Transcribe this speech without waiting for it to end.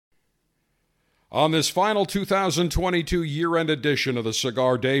On this final 2022 year-end edition of the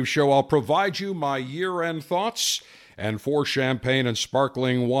Cigar Dave Show, I'll provide you my year-end thoughts and 4 champagne and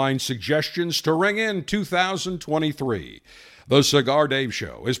sparkling wine suggestions to ring in 2023. The Cigar Dave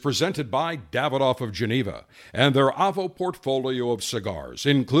Show is presented by Davidoff of Geneva and their Avo portfolio of cigars,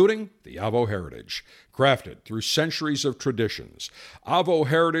 including the Avo Heritage. Crafted through centuries of traditions, Avo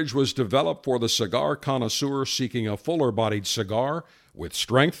Heritage was developed for the cigar connoisseur seeking a fuller-bodied cigar with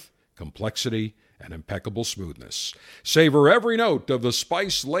strength, complexity, and impeccable smoothness. Savor every note of the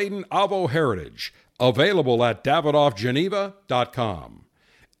spice-laden Avo Heritage, available at davidoffgeneva.com.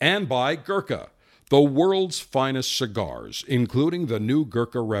 And by Gurkha, the world's finest cigars, including the new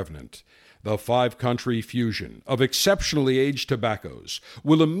Gurkha Revenant. The 5-country fusion of exceptionally aged tobaccos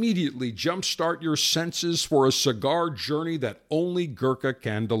will immediately jumpstart your senses for a cigar journey that only Gurkha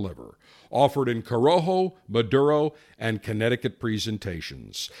can deliver. Offered in Corojo, Maduro, and Connecticut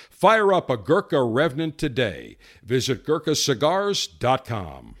presentations. Fire up a Gurkha Revenant today. Visit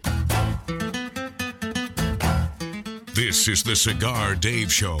GurkhaCigars.com. This is the Cigar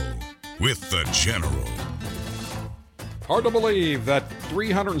Dave Show with the General. Hard to believe that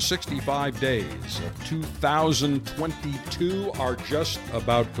 365 days of 2022 are just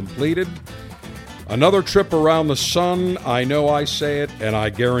about completed. Another trip around the sun. I know I say it, and I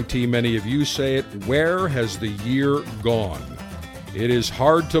guarantee many of you say it. Where has the year gone? It is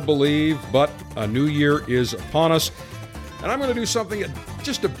hard to believe, but a new year is upon us. And I'm going to do something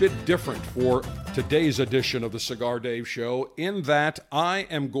just a bit different for today's edition of the Cigar Dave Show, in that I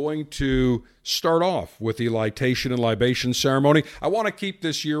am going to start off with the litation and libation ceremony. I want to keep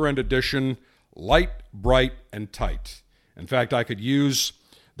this year-end edition light, bright, and tight. In fact, I could use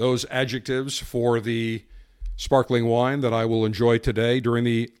those adjectives for the sparkling wine that I will enjoy today during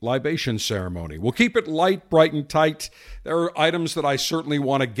the libation ceremony. We'll keep it light, bright, and tight. There are items that I certainly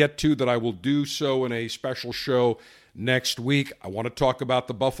want to get to that I will do so in a special show next week. I want to talk about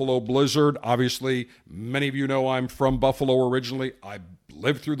the Buffalo Blizzard. Obviously, many of you know I'm from Buffalo originally. I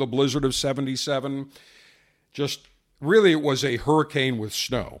lived through the blizzard of 77. Just really, it was a hurricane with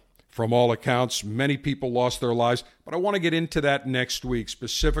snow. From all accounts, many people lost their lives. But I want to get into that next week,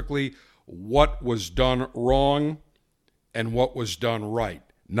 specifically what was done wrong and what was done right.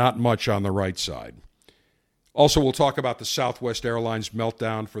 Not much on the right side. Also, we'll talk about the Southwest Airlines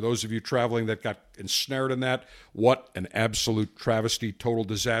meltdown. For those of you traveling that got ensnared in that, what an absolute travesty, total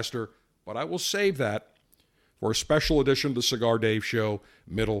disaster. But I will save that for a special edition of the Cigar Dave Show,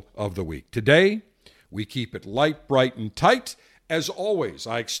 middle of the week. Today, we keep it light, bright, and tight. As always,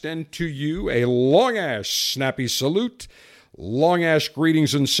 I extend to you a long-ass snappy salute, long-ass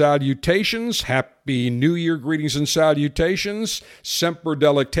greetings and salutations, Happy New Year greetings and salutations, Semper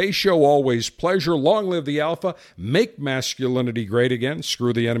Delectatio, always pleasure, long live the Alpha, make masculinity great again,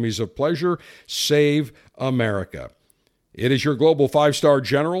 screw the enemies of pleasure, save America. It is your global 5-star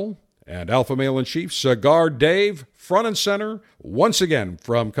general and Alpha Male in Chief, Cigar Dave, front and center, once again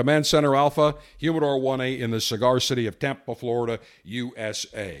from Command Center Alpha, Humidor 1A in the cigar city of Tampa, Florida,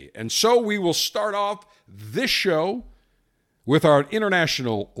 USA. And so we will start off this show with our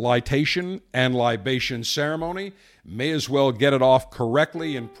international litation and libation ceremony. May as well get it off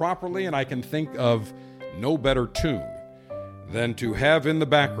correctly and properly, and I can think of no better tune than to have in the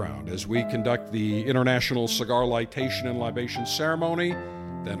background as we conduct the international cigar litation and libation ceremony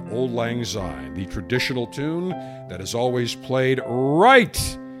than Auld Lang Syne, the traditional tune that is always played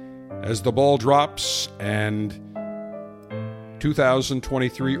right as the ball drops and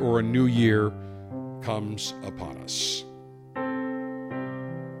 2023 or a new year comes upon us.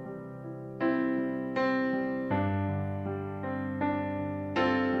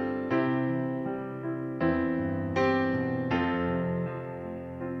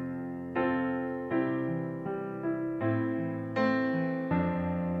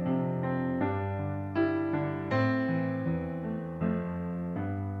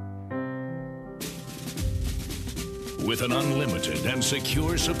 With an unlimited and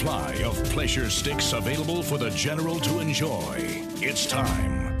secure supply of pleasure sticks available for the General to enjoy, it's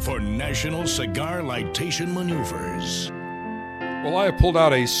time for National Cigar Litation Maneuvers. Well, I have pulled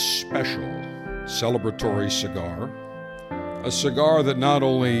out a special celebratory cigar, a cigar that not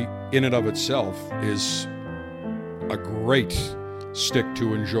only in and of itself is a great stick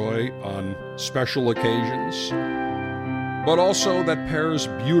to enjoy on special occasions, but also that pairs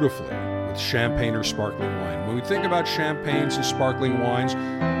beautifully with champagne or sparkling wine. When we think about champagnes and sparkling wines,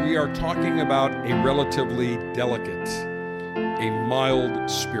 we are talking about a relatively delicate, a mild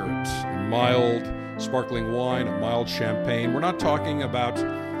spirit, a mild sparkling wine, a mild champagne. We're not talking about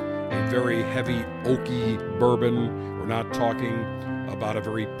a very heavy oaky bourbon. We're not talking about a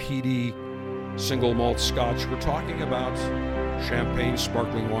very peaty single malt Scotch. We're talking about champagne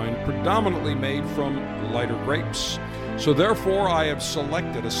sparkling wine, predominantly made from lighter grapes. So therefore, I have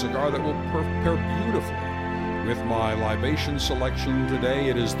selected a cigar that will pair beautifully with my libation selection today.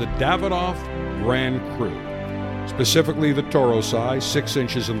 It is the Davidoff Grand Cru, specifically the Toro size, 6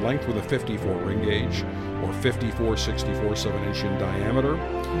 inches in length with a 54 ring gauge, or 54, 64, 7-inch in diameter.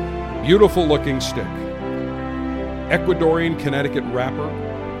 Beautiful looking stick. Ecuadorian Connecticut wrapper,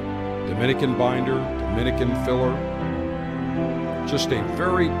 Dominican binder, Dominican filler. Just a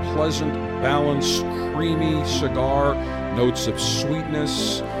very pleasant, balanced, creamy cigar. Notes of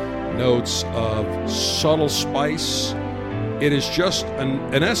sweetness, notes of subtle spice. It is just,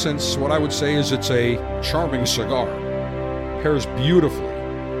 in essence, what I would say is it's a charming cigar. Pairs beautifully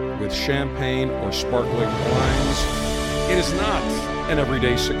with champagne or sparkling wines. It is not an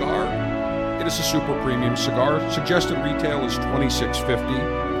everyday cigar. It is a super premium cigar. Suggested retail is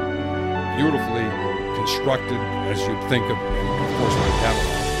 $26.50. Beautifully constructed, as you'd think of course, my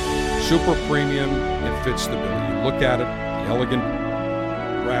Davidoff. Super premium, it fits the bill. You look at it, the elegant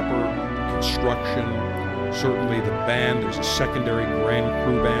wrapper, the construction, certainly the band. There's a secondary Grand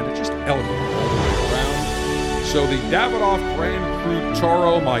Cru band. It's just elegant all the way around. So the Davidoff Grand Cru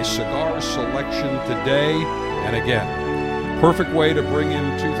Toro, my cigar selection today. And again, perfect way to bring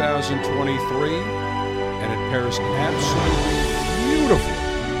in 2023. And it pairs absolutely beautifully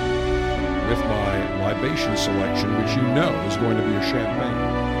with my libation selection, which you know is going to be a champagne.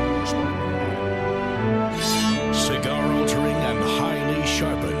 Cigar-altering and highly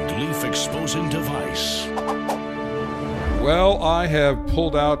sharpened leaf-exposing device. Well, I have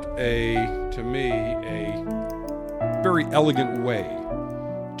pulled out to me, a very elegant way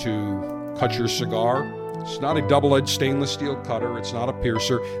to cut your cigar. It's not a double-edged stainless steel cutter. It's not a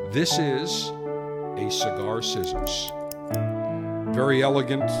piercer. This is a cigar scissors. Very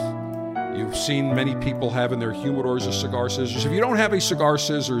elegant. You've seen many people have in their humidors a cigar scissors. If you don't have a cigar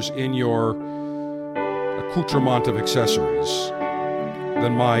scissors in your accoutrement of accessories,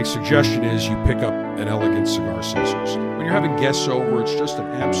 then my suggestion is you pick up an elegant cigar scissors. When you're having guests over, it's just an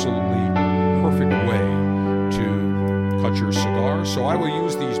absolutely perfect way to cut your cigar. So I will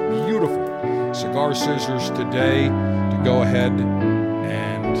use these beautiful cigar scissors today to go ahead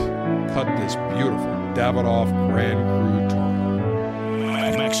and cut this beautiful Davidoff Grand Cru Toro.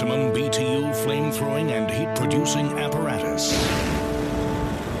 Maximum BTU flame-throwing and heat-producing apparatus.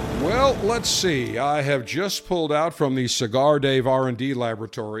 Well, let's see. I have just pulled out from the Cigar Dave R&D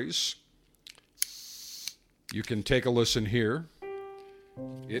laboratories. You can take a listen here.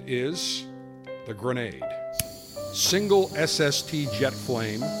 It is the Grenade. Single SST jet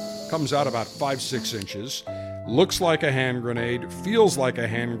flame. Comes out about 5-6 inches. Looks like a hand grenade. Feels like a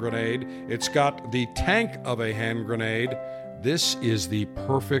hand grenade. It's got the tank of a hand grenade. This is the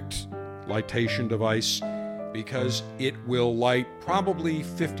perfect lightation device because it will light probably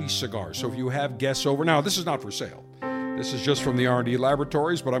 50 cigars. So if you have guests over, now this is not for sale. This is just from the R&D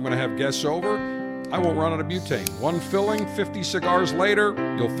laboratories, but I'm going to have guests over. I won't run out of butane. One filling, 50 cigars later,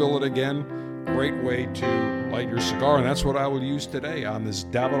 you'll fill it again. Great way to light your cigar, and that's what I will use today on this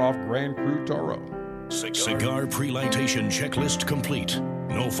Davidoff Grand Cru Toro. Cigar pre-lightation checklist complete.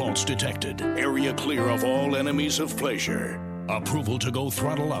 No faults detected. Area clear of all enemies of pleasure. Approval to go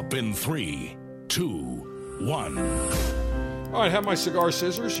throttle up in 3, 2, 1. All right, I have my cigar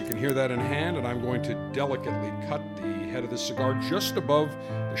scissors. You can hear that in hand, and I'm going to delicately cut the head of the cigar just above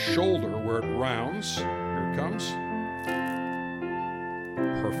the shoulder where it rounds. Here it comes.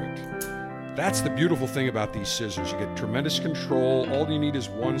 Perfect. That's the beautiful thing about these scissors. You get tremendous control. All you need is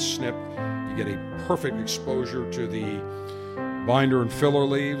one snip. You get a perfect exposure to the binder and filler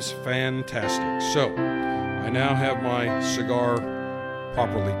leaves. Fantastic. So, I now have my cigar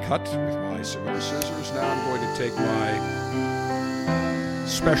properly cut with my cigar scissors. Now I'm going to take my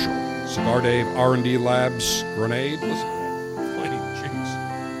special Cigar Dave R&D Labs Grenade. Listen to that. Flaming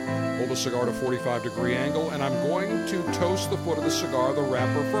jeez. Hold the cigar to 45-degree angle, and I'm going to toast the foot of the cigar, the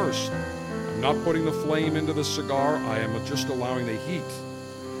wrapper first. I'm not putting the flame into the cigar. I am just allowing the heat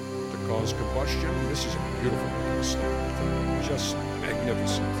to cause combustion. This is a beautiful looking stick. Just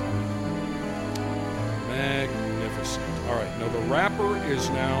magnificent. Magnificent. All right, now the wrapper is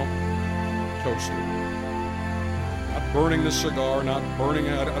now toasted. Not burning the cigar, not burning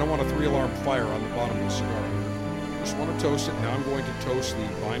it. I don't want a 3-alarm fire on the bottom of the cigar. Just want to toast it. Now I'm going to toast the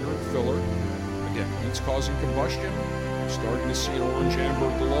binder and filler. Again, heat's causing combustion. I'm starting to see an orange amber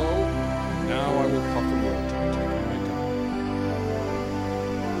glow. Now I will puff it all time. Take my time.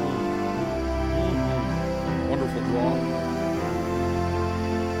 Wonderful draw.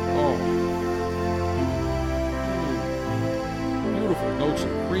 Beautiful notes of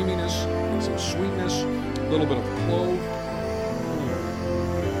creaminess, some sweetness, a little bit of clove.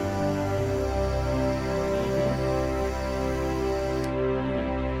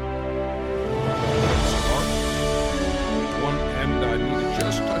 One end I need to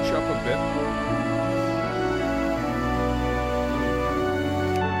just touch up a bit.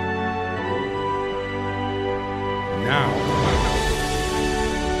 Now,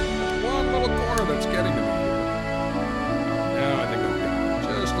 one little corner that's getting to me here. Now I think I'm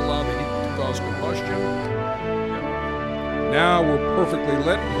good. Just allow the heat to cause combustion. Now we're perfectly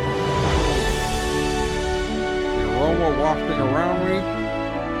lit. The aroma wafting around me.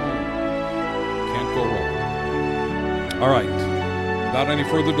 Can't go wrong. All right. Without any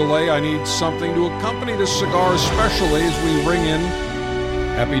further delay, I need something to accompany this cigar, especially as we ring in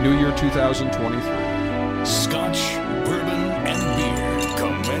Happy New Year 2023. Scotch, bourbon, and beer.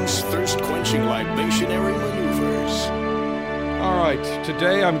 Commence thirst-quenching libationary maneuvers. All right,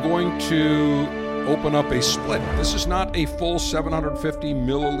 today I'm going to open up a split. This is not a full 750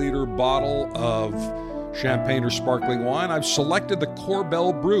 milliliter bottle of champagne or sparkling wine. I've selected the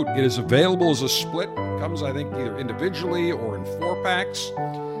Korbel Brut. It is available as a split. It comes, I think, either individually or in 4-packs.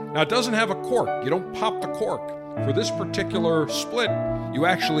 Now, it doesn't have a cork. You don't pop the cork. For this particular split, you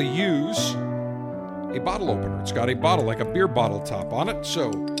actually use a bottle opener. It's got a bottle, like a beer bottle top on it. So,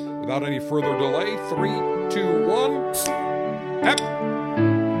 without any further delay, 3, 2, 1. Happy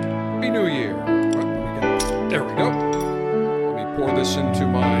New Year. There we go. Let me pour this into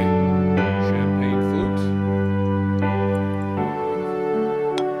my champagne flute.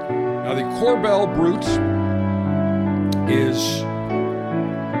 Now, the Korbel Brut is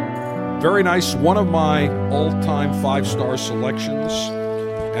very nice. One of my all-time 5-star selections.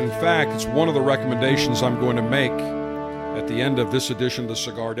 And in fact, it's one of the recommendations I'm going to make at the end of this edition of the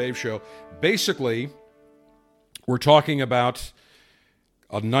Cigar Dave Show. Basically, we're talking about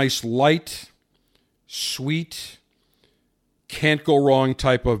a nice, light, sweet, can't-go-wrong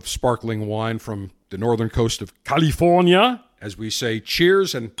type of sparkling wine from the northern coast of California. As we say,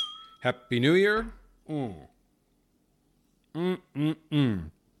 cheers and Happy New Year.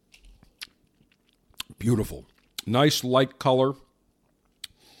 Beautiful. Nice, light color.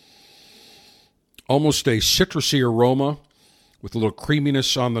 Almost a citrusy aroma with a little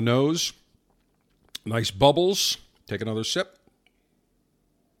creaminess on the nose. Nice bubbles. Take another sip.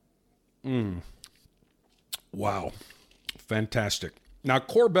 Wow. Fantastic. Now,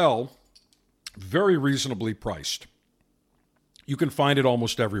 Korbel, very reasonably priced. You can find it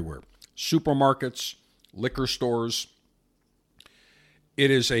almost everywhere. Supermarkets, liquor stores.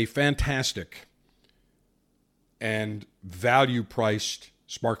 It is a fantastic and value-priced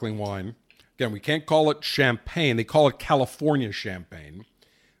sparkling wine. Again, we can't call it champagne. They call it California champagne,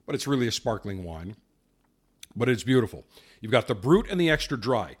 but it's really a sparkling wine. But it's beautiful. You've got the Brut and the Extra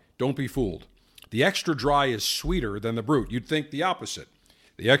Dry. Don't be fooled. The Extra Dry is sweeter than the Brut. You'd think the opposite.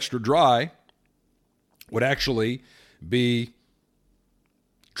 The Extra Dry would actually be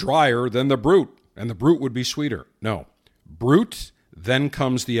drier than the Brut, and the Brut would be sweeter. No. Brut, then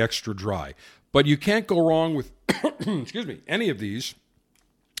comes the Extra Dry. But you can't go wrong with, excuse me, any of these.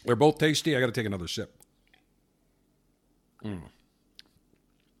 They're both tasty. I got to take another sip.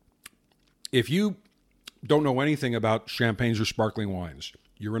 If you don't know anything about champagnes or sparkling wines,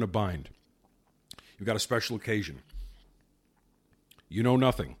 you're in a bind. You've got a special occasion. You know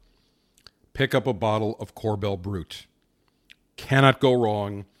nothing. Pick up a bottle of Korbel Brut. Cannot go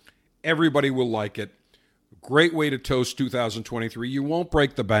wrong. Everybody will like it. Great way to toast 2023. You won't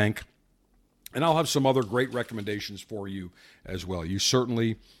break the bank. And I'll have some other great recommendations for you as well. You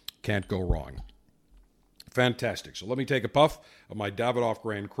certainly can't go wrong. Fantastic. So let me take a puff of my Davidoff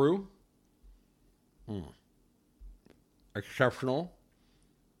Grand Cru. Exceptional.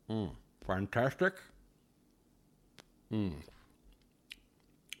 Fantastic.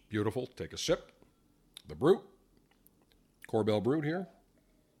 Beautiful. Take a sip. The Brut. Korbel Brut here.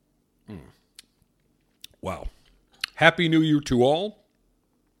 Wow. Happy New Year to all.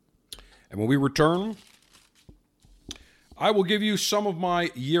 And when we return, I will give you some of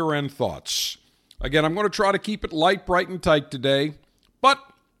my year-end thoughts. Again, I'm going to try to keep it light, bright, and tight today, but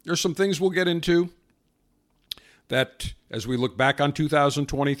there's some things we'll get into that as we look back on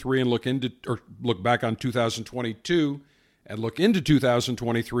 2023 and look back on 2022 and look into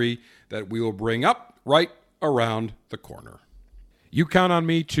 2023 that we will bring up right around the corner. You count on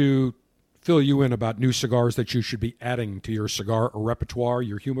me to fill you in about new cigars that you should be adding to your cigar repertoire,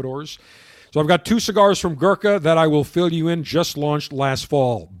 your humidors. So I've got 2 cigars from Gurkha that I will fill you in, just launched last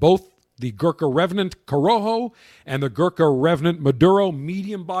fall. Both the Gurkha Revenant Corojo and the Gurkha Revenant Maduro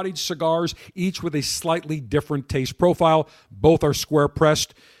medium-bodied cigars, each with a slightly different taste profile. Both are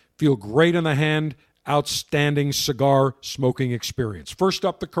square-pressed. feel great in the hand, outstanding cigar smoking experience. First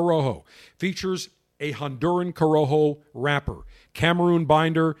up, the Corojo. Features a Honduran Corojo wrapper, Cameroon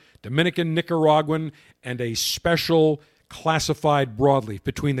binder, Dominican Nicaraguan, and a special classified broadleaf.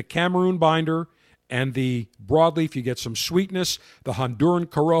 Between the Cameroon binder and the broadleaf, you get some sweetness. The Honduran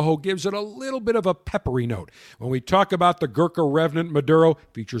Corojo gives it a little bit of a peppery note. When we talk about the Gurkha Revenant Maduro,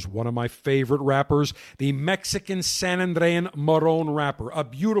 features one of my favorite wrappers, the Mexican San Andrean Marron wrapper. A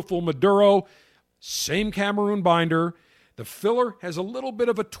beautiful Maduro, same Cameroon binder. The filler has a little bit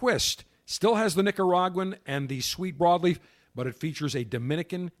of a twist. Still has the Nicaraguan and the sweet broadleaf, but it features a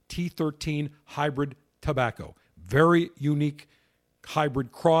Dominican T13 hybrid tobacco. Very unique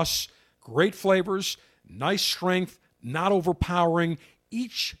hybrid cross. Great flavors, nice strength, not overpowering.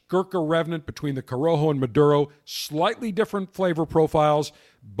 Each Gurkha Revenant between the Corojo and Maduro, slightly different flavor profiles,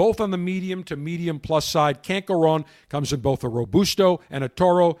 both on the medium to medium plus side. Can't go wrong. Comes in both a Robusto and a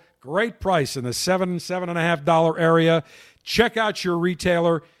Toro. Great price in the $7.5 area. Check out your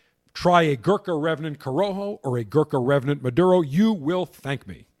retailer. Try a Gurkha Revenant Corojo or a Gurkha Revenant Maduro. You will thank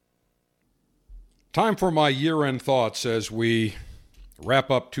me. Time for my year-end thoughts as we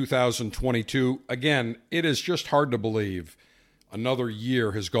wrap up 2022. Again, it is just hard to believe another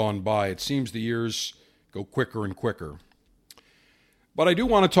year has gone by. It seems the years go quicker and quicker. But I do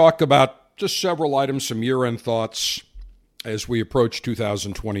want to talk about just several items, some year-end thoughts as we approach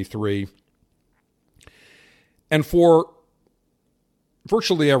 2023. And for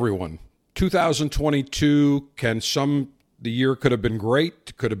virtually everyone, 2022 the year could have been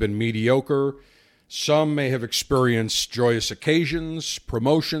great, could have been mediocre. Some may have experienced joyous occasions,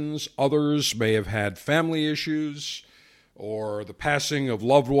 promotions. Others may have had family issues or the passing of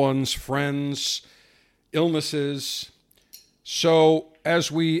loved ones, friends, illnesses. So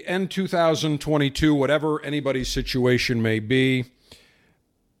as we end 2022, whatever anybody's situation may be,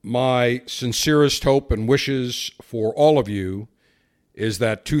 my sincerest hope and wishes for all of you is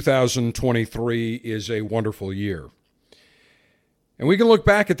that 2023 is a wonderful year. And we can look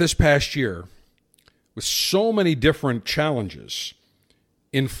back at this past year with so many different challenges,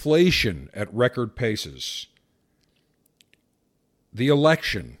 inflation at record paces, the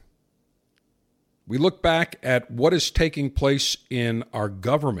election. We look back at what is taking place in our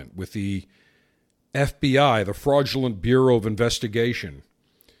government with the FBI, the Fraudulent Bureau of Investigation,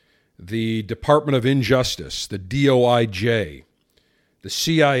 the Department of Injustice, the DOIJ, the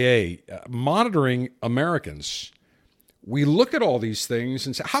CIA, monitoring Americans. We look at all these things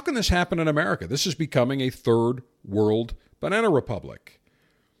and say, how can this happen in America? This is becoming a third world banana republic.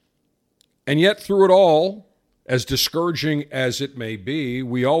 And yet through it all, as discouraging as it may be,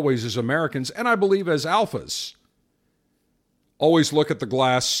 we always as Americans, and I believe as alphas, always look at the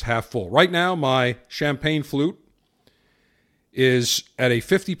glass half full. Right now, my champagne flute is at a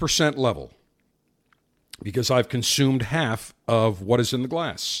 50% level because I've consumed half of what is in the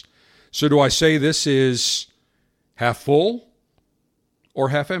glass. So do I say this is half full or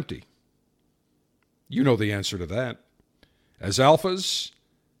half empty? You know the answer to that. As alphas,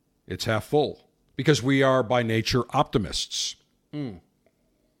 it's half full because we are by nature optimists. And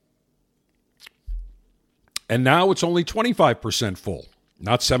now it's only 25% full,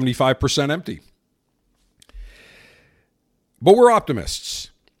 not 75% empty. But we're optimists.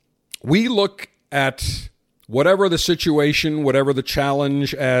 We look at whatever the situation, whatever the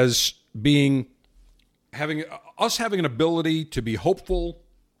challenge, as having an ability to be hopeful,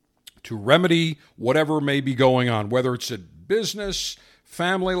 to remedy whatever may be going on, whether it's a business,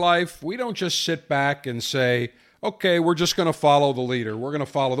 family life. We don't just sit back and say, okay, we're just going to follow the leader.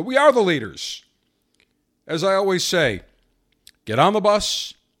 We are the leaders. As I always say, get on the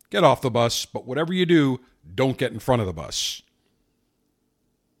bus, get off the bus, but whatever you do, don't get in front of the bus.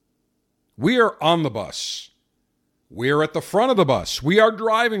 We are on the bus. We are at the front of the bus. We are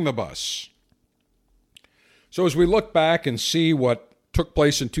driving the bus. So as we look back and see what took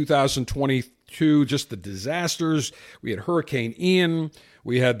place in 2022, just the disasters, we had Hurricane Ian,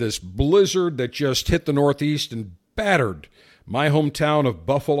 we had this blizzard that just hit the Northeast and battered my hometown of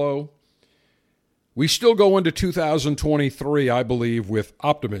Buffalo. We still go into 2023, I believe, with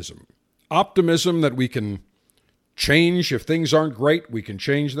optimism. Optimism that we can change. If things aren't great, we can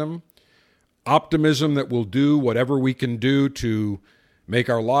change them. Optimism that we'll do whatever we can do to make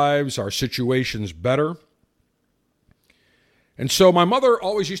our lives, our situations better. And so my mother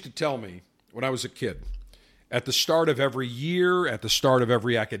always used to tell me when I was a kid, at the start of every year, at the start of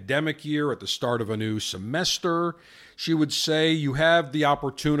every academic year, at the start of a new semester, she would say, you have the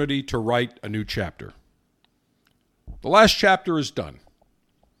opportunity to write a new chapter. The last chapter is done.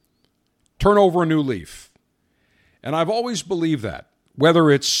 Turn over a new leaf. And I've always believed that.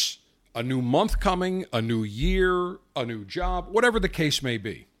 whether it's a new month coming, a new year, a new job, whatever the case may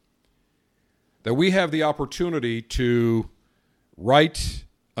be, that we have the opportunity to write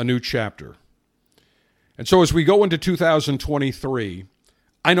a new chapter. And so as we go into 2023,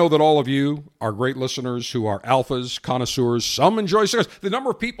 I know that all of you are great listeners who are alphas, connoisseurs. Some enjoy cigars. The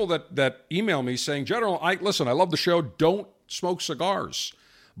number of people that email me saying, General, listen, I love the show. Don't smoke cigars.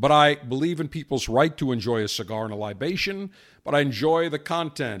 But I believe in people's right to enjoy a cigar and a libation. But I enjoy the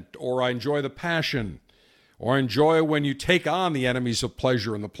content, or I enjoy the passion, or I enjoy when you take on the enemies of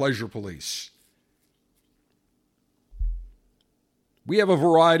pleasure and the pleasure police. We have a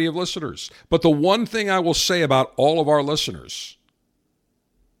variety of listeners. But the one thing I will say about all of our listeners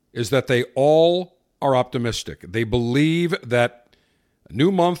is that they all are optimistic. They believe that a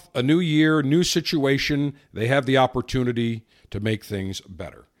new month, a new year, new situation, they have the opportunity to make things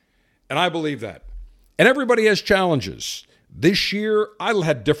better. And I believe that. And everybody has challenges. This year, I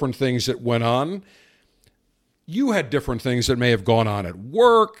had different things that went on. You had different things that may have gone on at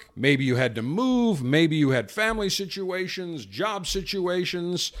work. Maybe you had to move. Maybe you had family situations, job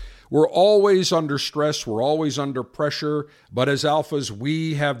situations. We're always under stress. We're always under pressure. But as alphas,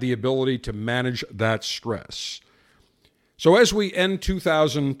 we have the ability to manage that stress. So as we end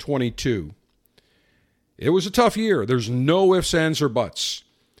 2022, it was a tough year. There's no ifs, ands, or buts.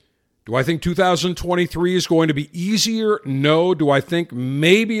 Do I think 2023 is going to be easier? No. Do I think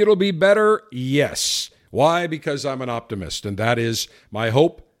maybe it'll be better? Yes. Why? Because I'm an optimist, and that is my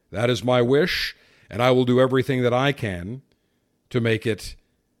hope, that is my wish, and I will do everything that I can to make it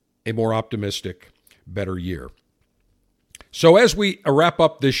a more optimistic, better year. So as we wrap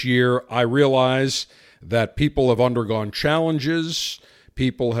up this year, I realize that people have undergone challenges,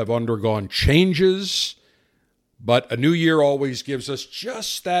 people have undergone changes, but a new year always gives us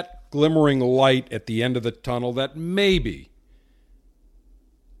just that glimmering light at the end of the tunnel that maybe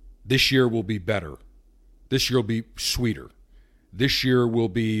this year will be better. This year will be sweeter. This year will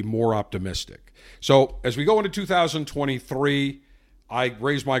be more optimistic. So as we go into 2023, I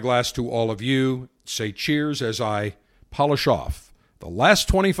raise my glass to all of you, say cheers as I polish off the last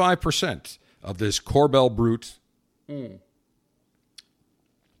 25% of this Korbel Brut in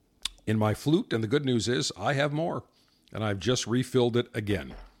my flute. And the good news is I have more, and I've just refilled it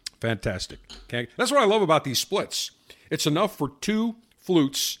again. Fantastic. Okay? That's what I love about these splits. It's enough for 2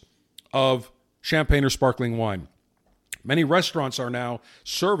 flutes of champagne or sparkling wine. Many restaurants are now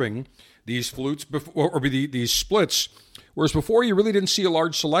serving these flutes or these splits, whereas before you really didn't see a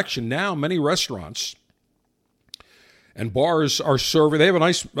large selection. Now many restaurants and bars are serving. They have a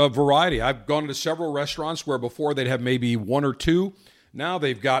nice variety. I've gone to several restaurants where before they'd have maybe 1 or 2. Now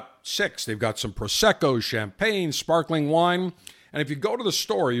they've got 6. They've got some Prosecco, champagne, sparkling wine. And if you go to the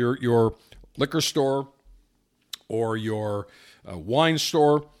store, your liquor store or your wine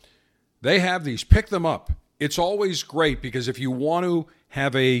store, they have these. Pick them up. It's always great because if you want to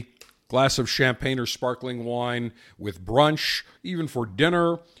have a glass of champagne or sparkling wine with brunch, even for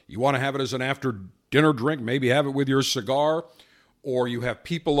dinner, you want to have it as an after-dinner drink, maybe have it with your cigar, or you have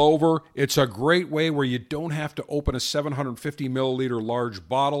people over, it's a great way where you don't have to open a 750 milliliter large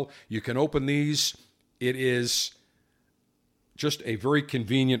bottle. You can open these. It is just a very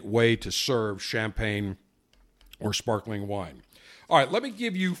convenient way to serve champagne or sparkling wine. All right, let me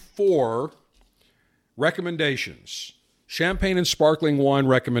give you 4 recommendations. Champagne and sparkling wine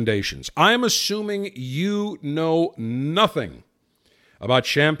recommendations. I'm assuming you know nothing about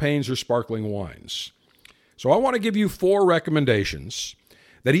champagnes or sparkling wines. So I want to give you 4 recommendations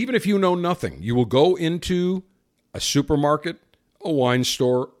that even if you know nothing, you will go into a supermarket, a wine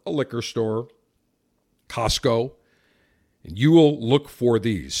store, a liquor store, Costco, and you will look for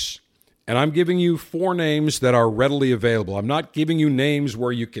these. And I'm giving you 4 names that are readily available. I'm not giving you names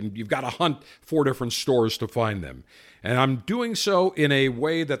where you've got to hunt 4 different stores to find them. And I'm doing so in a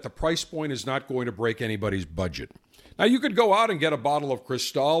way that the price point is not going to break anybody's budget. Now, you could go out and get a bottle of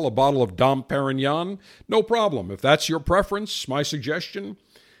Cristal, a bottle of Dom Perignon, no problem. If that's your preference, my suggestion,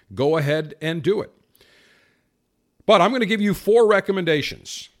 go ahead and do it. But I'm going to give you 4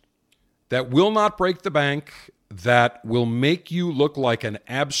 recommendations that will not break the bank, that will make you look like an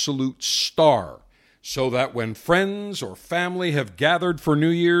absolute star, so that when friends or family have gathered for New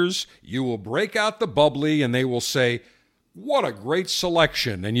Year's, you will break out the bubbly and they will say, "What a great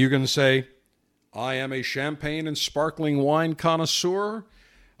selection." And you can say, "I am a champagne and sparkling wine connoisseur.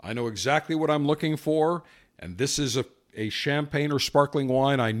 I know exactly what I'm looking for, and this is a champagne or sparkling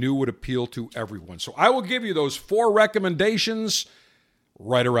wine I knew would appeal to everyone." So I will give you those 4 recommendations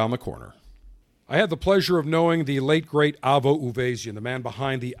right around the corner. I had the pleasure of knowing the late, great Avo Uvezian, the man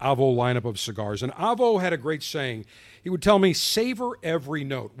behind the Avo lineup of cigars. And Avo had a great saying. He would tell me, savor every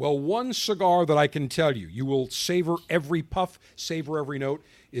note. Well, one cigar that I can tell you, you will savor every puff, savor every note,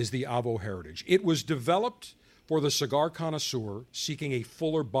 is the Avo Heritage. It was developed for the cigar connoisseur seeking a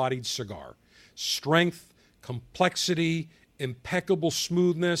fuller-bodied cigar. Strength, complexity, impeccable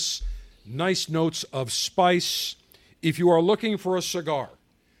smoothness, nice notes of spice. If you are looking for a cigar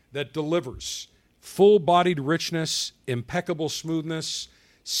that delivers full-bodied richness, impeccable smoothness,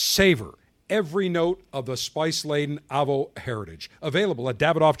 savor every note of the spice-laden Avo Heritage. Available at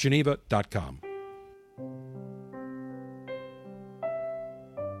davidoffgeneva.com.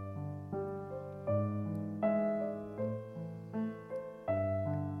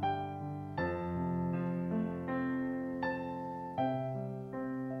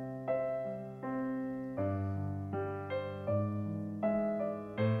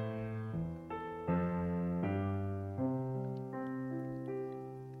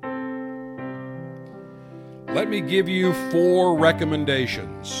 Let me give you 4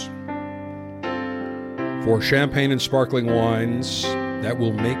 recommendations for champagne and sparkling wines that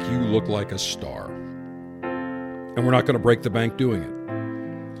will make you look like a star. And we're not going to break the bank doing it.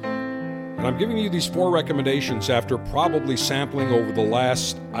 And I'm giving you these 4 recommendations after probably sampling over the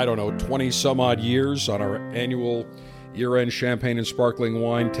last, 20 some odd years on our annual year-end champagne and sparkling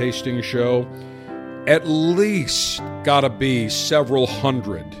wine tasting show. At least gotta be several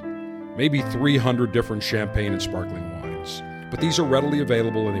hundred, maybe 300 different champagne and sparkling wines. But these are readily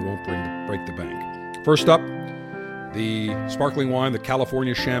available and they won't break the bank. First up, the sparkling wine, the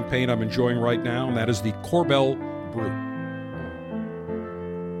California champagne I'm enjoying right now, and that is the Korbel Brut.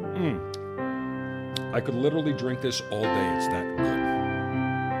 I could literally drink this all day. It's that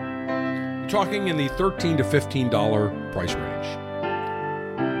good. You're talking in the $13 to $15 price range.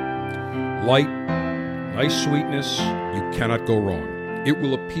 Light, nice sweetness, you cannot go wrong. It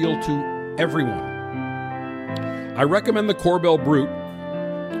will appeal to everyone. I recommend the Korbel Brut,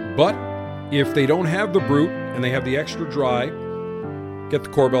 but if they don't have the Brut and they have the extra dry, get the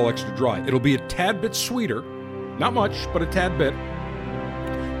Korbel extra dry. It'll be a tad bit sweeter, not much, but a tad bit,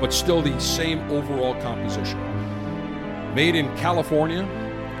 but still the same overall composition. Made in California,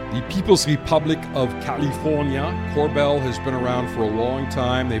 the People's Republic of California. Korbel has been around for a long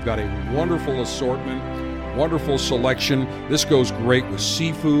time. They've got a wonderful assortment, wonderful selection. This goes great with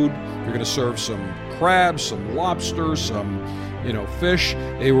seafood. You're going to serve some crabs, some lobster, some, fish.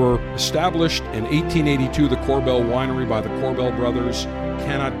 They were established in 1882, the Korbel Winery by the Korbel brothers.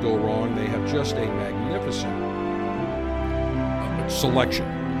 Cannot go wrong. They have just a magnificent selection.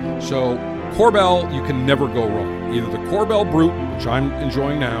 So Korbel, you can never go wrong. Either the Korbel Brut, which I'm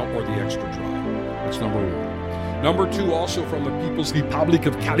enjoying now, or the extra dry. That's number 1. Number 2, also from the People's Republic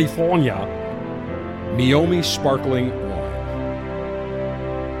of California, Meiomi Sparkling Wine.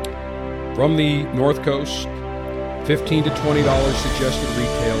 From the North Coast, $15 to $20 suggested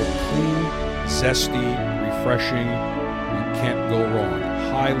retail. Clean, zesty, refreshing. You can't go wrong.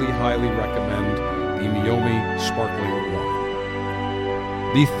 Highly, highly recommend the Meiomi Sparkling Wine.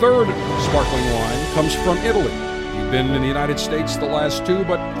 The third sparkling wine comes from Italy. We've been in the United States the last 2,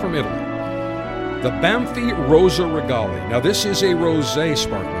 but from Italy. The Banfi Rosa Regali. Now, this is a rosé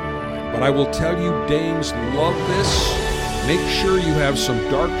sparkling wine, but I will tell you, dames love this. Make sure you have some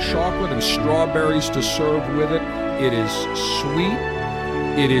dark chocolate and strawberries to serve with it. It is sweet,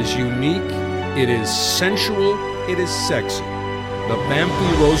 it is unique, it is sensual, it is sexy. The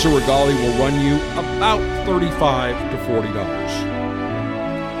Banfi Rosa Regali will run you about $35 to $40.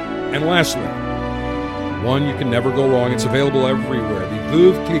 And lastly, one you can never go wrong. It's available everywhere. The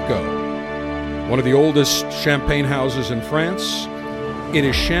Veuve Clicquot, one of the oldest champagne houses in France. It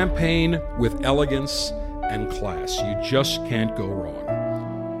is champagne with elegance and class. You just can't go wrong.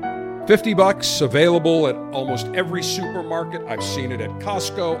 $50, available at almost every supermarket. I've seen it at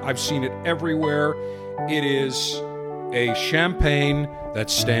Costco. I've seen it everywhere. It is a champagne that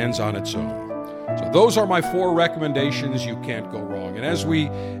stands on its own. So those are my 4 recommendations. You can't go wrong. And as we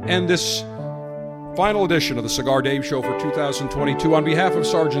end this final edition of the Cigar Dave Show for 2022, on behalf of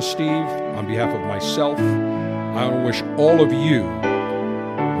Sergeant Steve, on behalf of myself, I want to wish all of you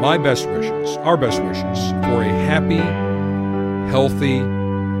my best wishes, our best wishes, for a happy, healthy,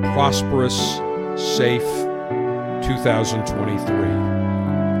 prosperous, safe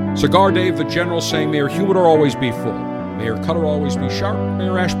 2023. Cigar Dave, the General, saying, may your humidor always be full. May your cutter always be sharp. May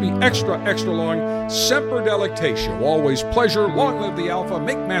your ash be extra, extra long. Semper delectatio. Always pleasure. Long live the alpha.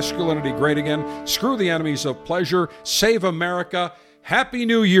 Make masculinity great again. Screw the enemies of pleasure. Save America. Happy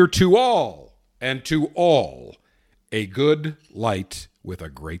New Year to all. And to all, a good light with a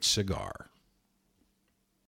great cigar.